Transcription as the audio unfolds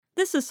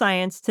This is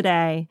Science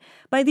Today.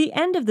 By the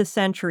end of the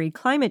century,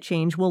 climate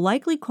change will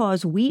likely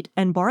cause wheat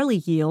and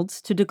barley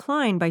yields to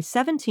decline by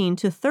 17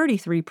 to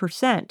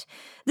 33%.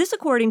 This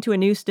according to a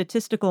new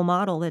statistical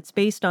model that's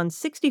based on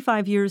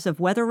 65 years of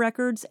weather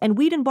records and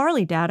wheat and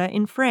barley data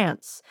in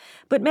France.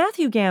 But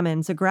Matthew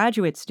Gammons, a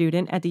graduate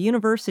student at the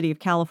University of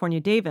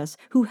California, Davis,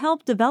 who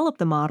helped develop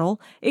the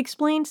model,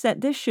 explains that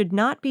this should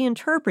not be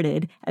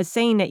interpreted as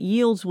saying that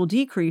yields will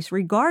decrease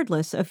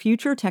regardless of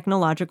future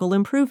technological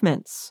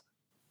improvements.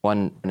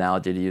 One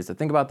analogy to use to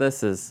think about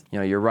this is,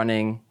 you're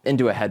running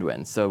into a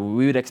headwind. So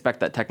we would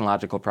expect that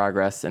technological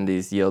progress and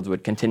these yields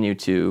would continue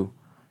to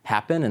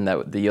happen and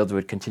that the yields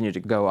would continue to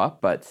go up,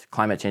 but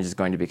climate change is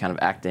going to be kind of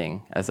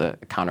acting as a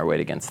counterweight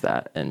against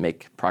that and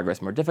make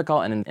progress more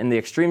difficult, and in the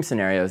extreme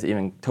scenarios,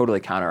 even totally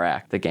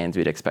counteract the gains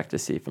we'd expect to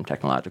see from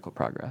technological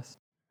progress.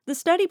 The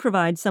study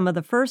provides some of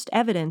the first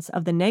evidence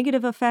of the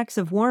negative effects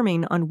of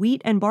warming on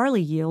wheat and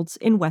barley yields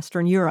in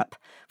Western Europe.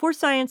 For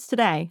Science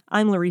Today,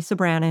 I'm Larissa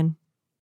Brannon.